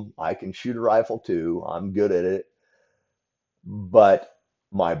to them. I can shoot a rifle too. I'm good at it. But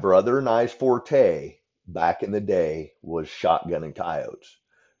my brother and I's forte back in the day was shotgun and coyotes.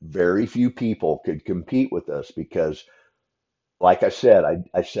 Very few people could compete with us because, like I said,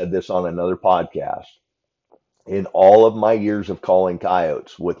 I said this on another podcast. In all of my years of calling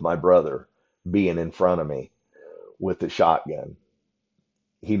coyotes with my brother being in front of me with the shotgun,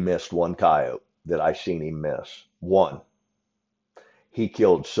 he missed one coyote that I seen him miss. One. He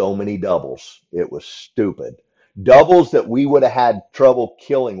killed so many doubles. It was stupid. Doubles that we would have had trouble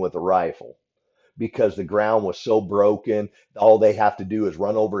killing with a rifle because the ground was so broken. All they have to do is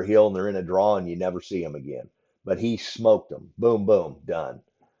run over a hill and they're in a draw and you never see them again. But he smoked them. Boom, boom, done.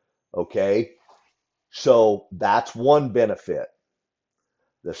 Okay. So that's one benefit.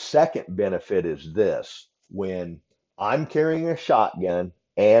 The second benefit is this: when I'm carrying a shotgun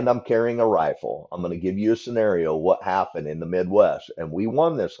and I'm carrying a rifle, I'm going to give you a scenario what happened in the Midwest, and we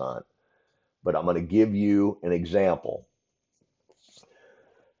won this hunt, but I'm going to give you an example.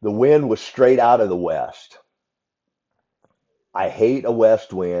 The wind was straight out of the west. I hate a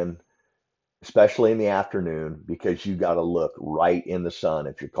west wind, especially in the afternoon, because you got to look right in the sun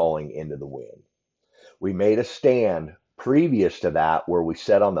if you're calling into the wind. We made a stand previous to that where we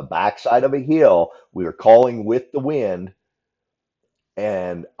sat on the backside of a hill. We were calling with the wind,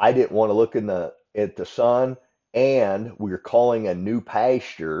 and I didn't want to look in the at the sun, and we were calling a new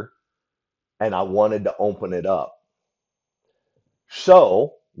pasture, and I wanted to open it up.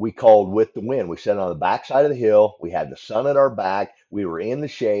 So we called with the wind. We sat on the backside of the hill. We had the sun at our back. We were in the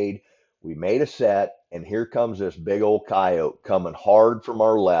shade. We made a set, and here comes this big old coyote coming hard from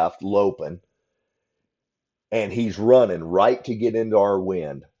our left, loping, and he's running right to get into our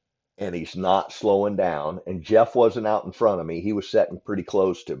wind. And he's not slowing down. And Jeff wasn't out in front of me. He was sitting pretty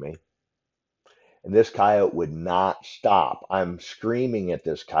close to me. And this coyote would not stop. I'm screaming at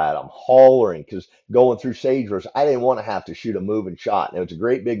this coyote. I'm hollering because going through sagebrush, I didn't want to have to shoot a moving shot. And it was a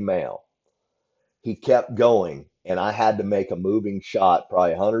great big male. He kept going, and I had to make a moving shot,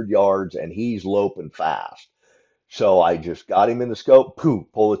 probably 100 yards, and he's loping fast. So I just got him in the scope, poof,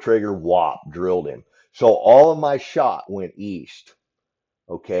 pull the trigger, whop, drilled him. So all of my shot went east.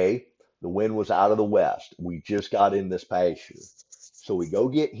 Okay. The wind was out of the west. We just got in this pasture. So we go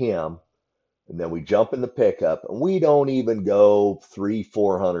get him, and then we jump in the pickup, and we don't even go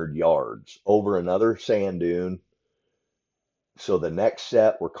 300-400 yards over another sand dune. So the next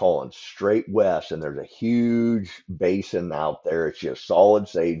set, we're calling straight west, and there's a huge basin out there. It's just solid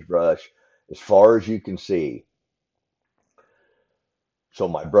sagebrush as far as you can see. So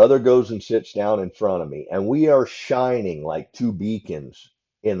my brother goes and sits down in front of me, and we are shining like two beacons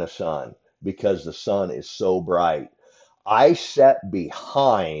in the sun because the sun is so bright. I sat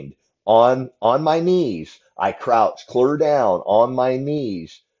behind on my knees. I crouched clear down on my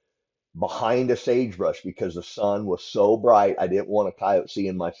knees behind a sagebrush because the sun was so bright. I didn't want a coyote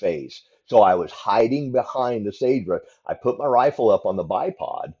seeing my face. So I was hiding behind the sagebrush. I put my rifle up on the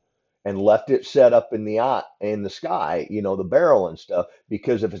bipod and left it set up in the sky, the barrel and stuff,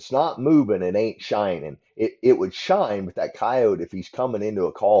 because if it's not moving, it ain't shining. It would shine, but that coyote, if he's coming into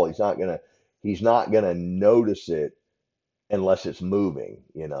a call, he's not gonna notice it unless it's moving,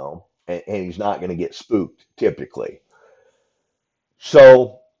 and he's not gonna get spooked typically.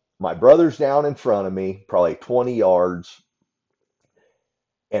 So my brother's down in front of me, probably 20 yards,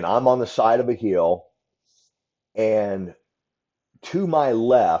 and I'm on the side of a hill. And to my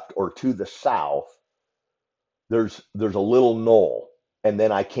left or to the south, there's a little knoll, and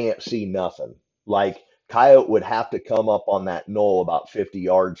then I can't see nothing. Like coyote would have to come up on that knoll about 50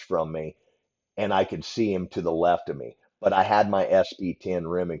 yards from me, and I could see him to the left of me. But I had my SB10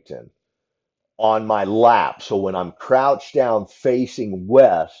 Remington on my lap. So when I'm crouched down facing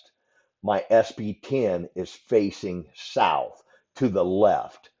west, my SB10 is facing south to the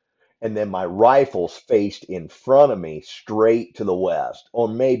left. And then my rifle's faced in front of me straight to the west, or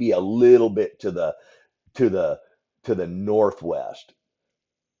maybe a little bit to the to the northwest.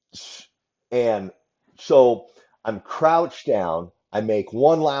 And so I'm crouched down. I make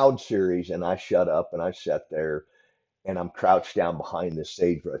one loud series and I shut up and I sat there and I'm crouched down behind this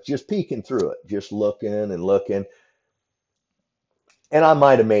sagebrush, just peeking through it, just looking and looking. And I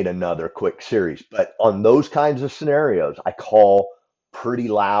might have made another quick series, but on those kinds of scenarios, I call pretty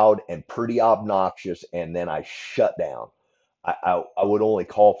loud and pretty obnoxious, and then I shut down. I would only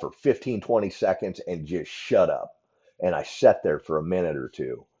call for 15, 20 seconds and just shut up. And I sat there for a minute or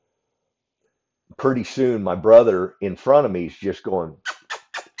two. Pretty soon, my brother in front of me is just going,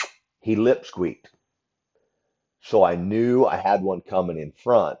 he lip squeaked. So I knew I had one coming in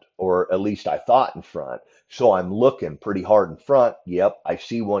front, or at least I thought in front. So I'm looking pretty hard in front. Yep, I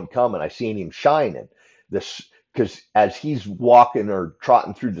see one coming. I seen him shining. This because as he's walking or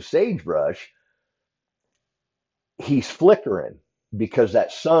trotting through the sagebrush, he's flickering because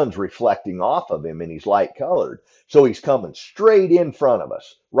that sun's reflecting off of him and he's light colored. So he's coming straight in front of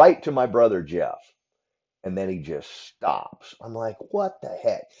us, right to my brother Jeff. And then he just stops. I'm like, what the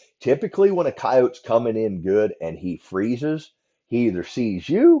heck? Typically, when a coyote's coming in good and he freezes, he either sees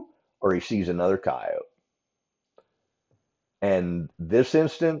you or he sees another coyote. And this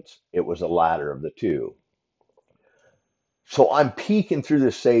instance, it was the latter of the two. So I'm peeking through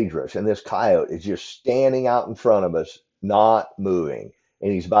this sagebrush, and this coyote is just standing out in front of us, not moving.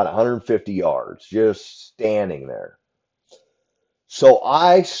 And he's about 150 yards, just standing there. So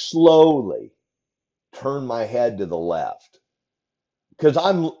I slowly turn my head to the left because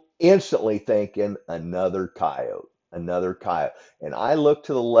I'm instantly thinking another coyote, another coyote. And I look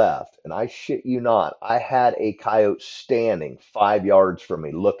to the left, and I shit you not, I had a coyote standing 5 yards from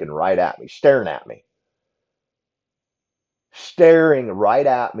me, looking right at me, staring right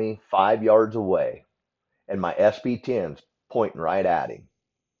at me 5 yards away. And my SB10's pointing right at him.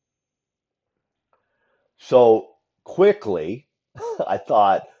 So quickly, I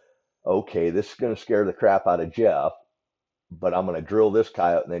thought, okay, this is going to scare the crap out of Jeff, but I'm going to drill this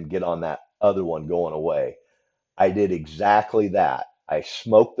coyote and then get on that other one going away. I did exactly that. I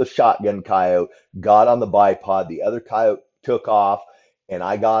smoked the shotgun coyote, got on the bipod. The other coyote took off, and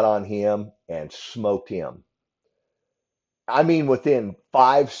I got on him and smoked him. I mean, within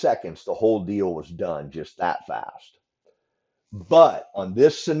 5 seconds, the whole deal was done just that fast. But on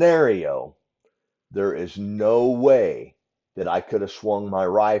this scenario, there is no way that I could have swung my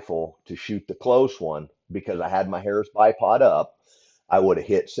rifle to shoot the close one because I had my Harris bipod up. I would have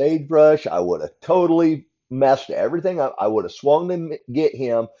hit sagebrush. I would have totally messed everything up. I would have swung to get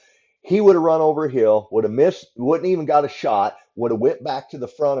him. He would have run over a hill, would have missed, wouldn't even got a shot, would have went back to the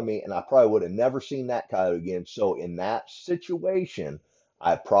front of me, and I probably would have never seen that coyote again. So in that situation,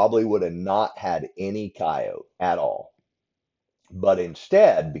 I probably would have not had any coyote at all. But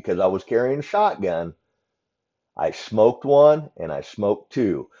instead, because I was carrying a shotgun, I smoked one and I smoked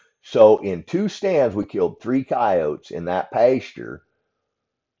two. So in two stands, we killed three coyotes in that pasture,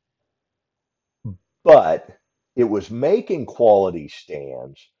 but it was making quality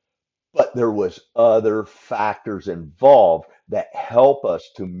stands, but there was other factors involved that help us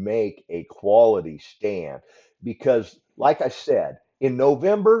to make a quality stand. Because, like I said, in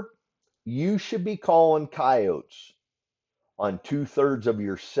November, you should be calling coyotes on 2/3 of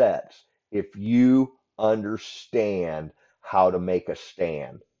your sets if you understand how to make a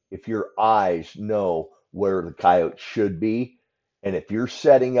stand. If your eyes know where the coyote should be, and if you're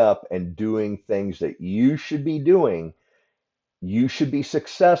setting up and doing things that you should be doing, you should be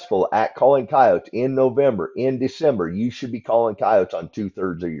successful at calling coyotes in November, in December. You should be calling coyotes on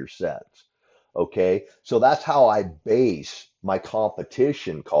 2/3 of your sets. Okay. So that's how I base my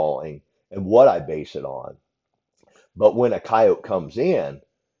competition calling and what I base it on. But when a coyote comes in,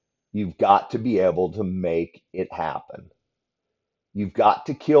 you've got to be able to make it happen. You've got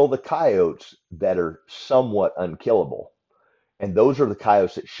to kill the coyotes that are somewhat unkillable. And those are the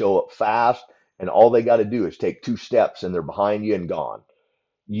coyotes that show up fast, and all they got to do is take 2 steps and they're behind you and gone.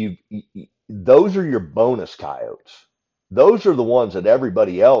 Those are your bonus coyotes. Those are the ones that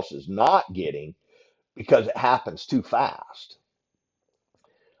everybody else is not getting because it happens too fast.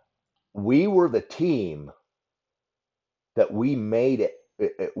 We were the team that we made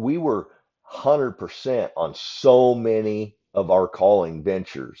we were 100% on so many of our calling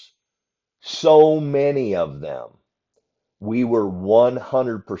ventures, so many of them. We were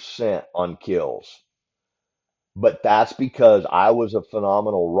 100% on kills. But that's because I was a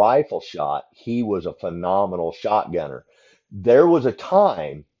phenomenal rifle shot. He was a phenomenal shotgunner. There was a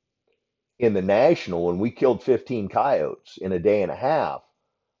time in the National when we killed 15 coyotes in a day and a half.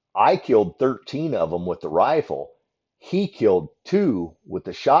 I killed 13 of them with the rifle. He killed two with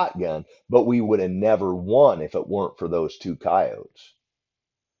the shotgun, but we would have never won if it weren't for those two coyotes.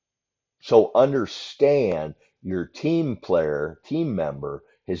 So understand your team player, team member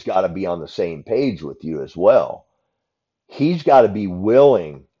has got to be on the same page with you as well. He's got to be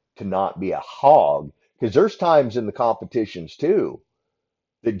willing to not be a hog because there's times in the competitions too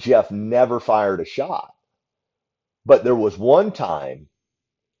that Jeff never fired a shot. But there was one time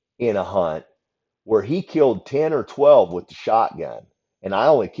in a hunt where he killed 10 or 12 with the shotgun, and I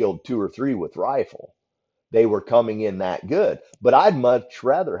only killed 2 or 3 with rifle. They were coming in that good. But I'd much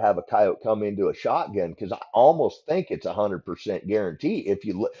rather have a coyote come into a shotgun because I almost think it's 100% guarantee. If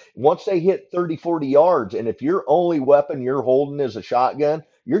you once they hit 30, 40 yards, and if your only weapon you're holding is a shotgun,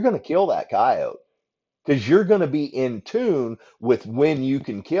 you're going to kill that coyote because you're going to be in tune with when you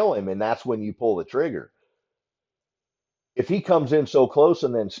can kill him, and that's when you pull the trigger. If he comes in so close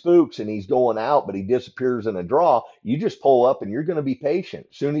and then spooks and he's going out, but he disappears in a draw, you just pull up and you're going to be patient.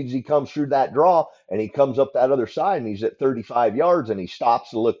 As soon as he comes through that draw and he comes up that other side and he's at 35 yards and he stops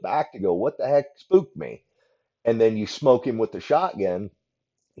to look back to go, what the heck spooked me? And then you smoke him with the shotgun,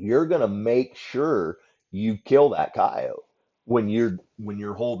 you're going to make sure you kill that coyote when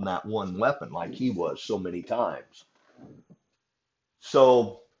you're holding that one weapon like he was so many times.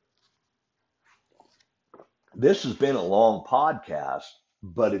 So this has been a long podcast,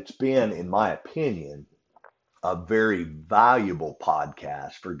 but it's been, in my opinion, a very valuable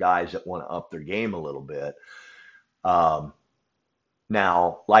podcast for guys that want to up their game a little bit. Um,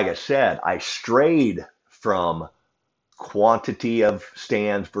 Now, like I said, I strayed from quantity of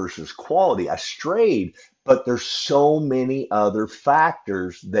stands versus quality. I strayed, but there's so many other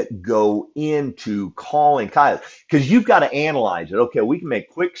factors that go into calling coyotes because you've got to analyze it. Okay, we can make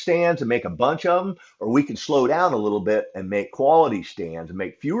quick stands and make a bunch of them, or we can slow down a little bit and make quality stands and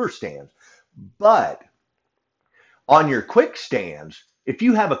make fewer stands. But on your quick stands, if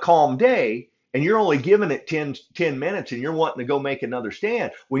you have a calm day and you're only giving it 10 minutes and you're wanting to go make another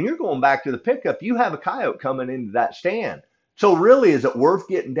stand, when you're going back to the pickup, you have a coyote coming into that stand. So really, is it worth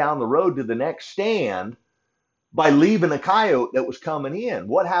getting down the road to the next stand by leaving a coyote that was coming in?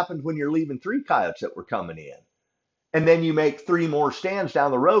 What happened when you're leaving 3 coyotes that were coming in? And then you make 3 more stands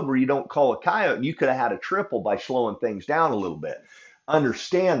down the road where you don't call a coyote, and you could have had a triple by slowing things down a little bit.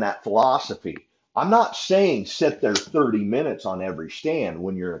 Understand that philosophy. I'm not saying sit there 30 minutes on every stand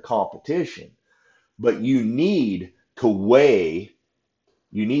when you're in a competition, but you need to weigh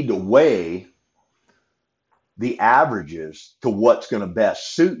the averages to what's going to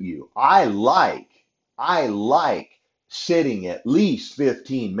best suit you. I like sitting at least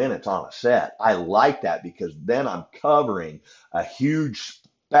 15 minutes on a set. I like that because then I'm covering a huge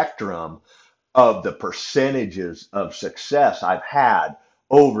spectrum of the percentages of success I've had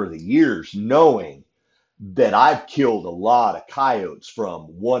over the years, knowing that I've killed a lot of coyotes from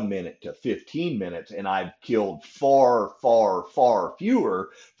 1 minute to 15 minutes, and I've killed far, far, far fewer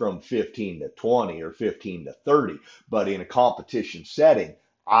from 15 to 20 or 15 to 30. But in a competition setting,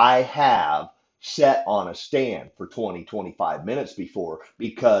 I have sat on a stand for 20, 25 minutes before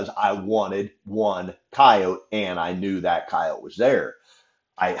because I wanted one coyote and I knew that coyote was there.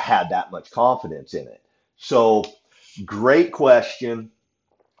 I had that much confidence in it. So, great question.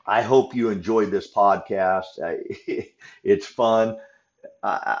 I hope you enjoyed this podcast. It's fun.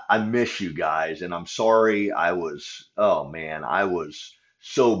 I miss you guys, and I'm sorry oh man, I was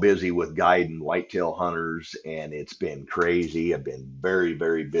so busy with guiding whitetail hunters, and it's been crazy. I've been very,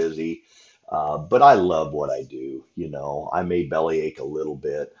 very busy, but I love what I do. I may bellyache a little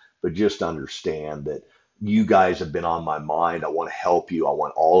bit, but just understand that you guys have been on my mind. I want to help you. I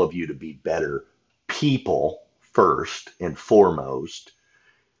want all of you to be better people first and foremost.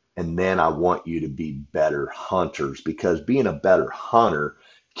 And then I want you to be better hunters because being a better hunter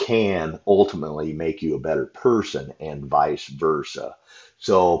can ultimately make you a better person and vice versa.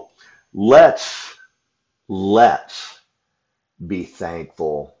 So let's let's be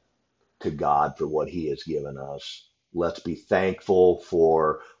thankful to God for what he has given us. Let's be thankful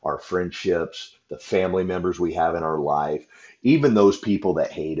for our friendships, the family members we have in our life, even those people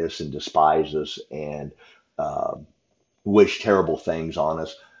that hate us and despise us and uh, wish terrible things on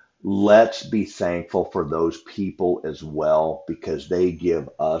us. Let's be thankful for those people as well because they give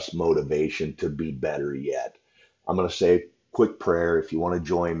us motivation to be better yet. I'm going to say a quick prayer. If you want to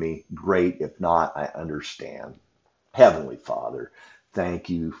join me, great. If not, I understand. Heavenly Father, thank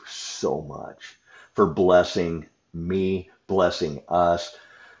you so much for blessing me, blessing us,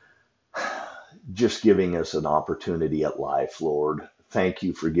 just giving us an opportunity at life, Lord. Thank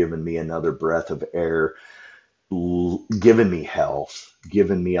you for giving me another breath of air, given me health,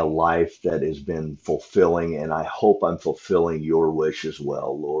 given me a life that has been fulfilling, and I hope I'm fulfilling your wish as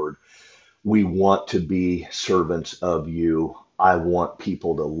well, Lord. We want to be servants of you. I want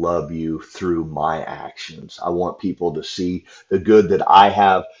people to love you through my actions. I want people to see the good that I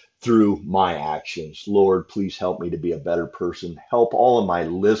have through my actions. Lord, please help me to be a better person. Help all of my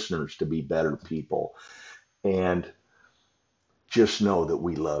listeners to be better people. And just know that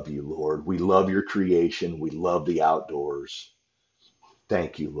we love you, Lord. We love your creation. We love the outdoors.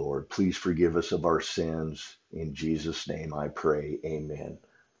 Thank you, Lord. Please forgive us of our sins. In Jesus' name I pray. Amen.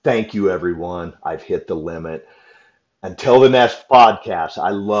 Thank you, everyone. I've hit the limit. Until the next podcast,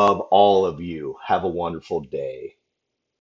 I love all of you. Have a wonderful day.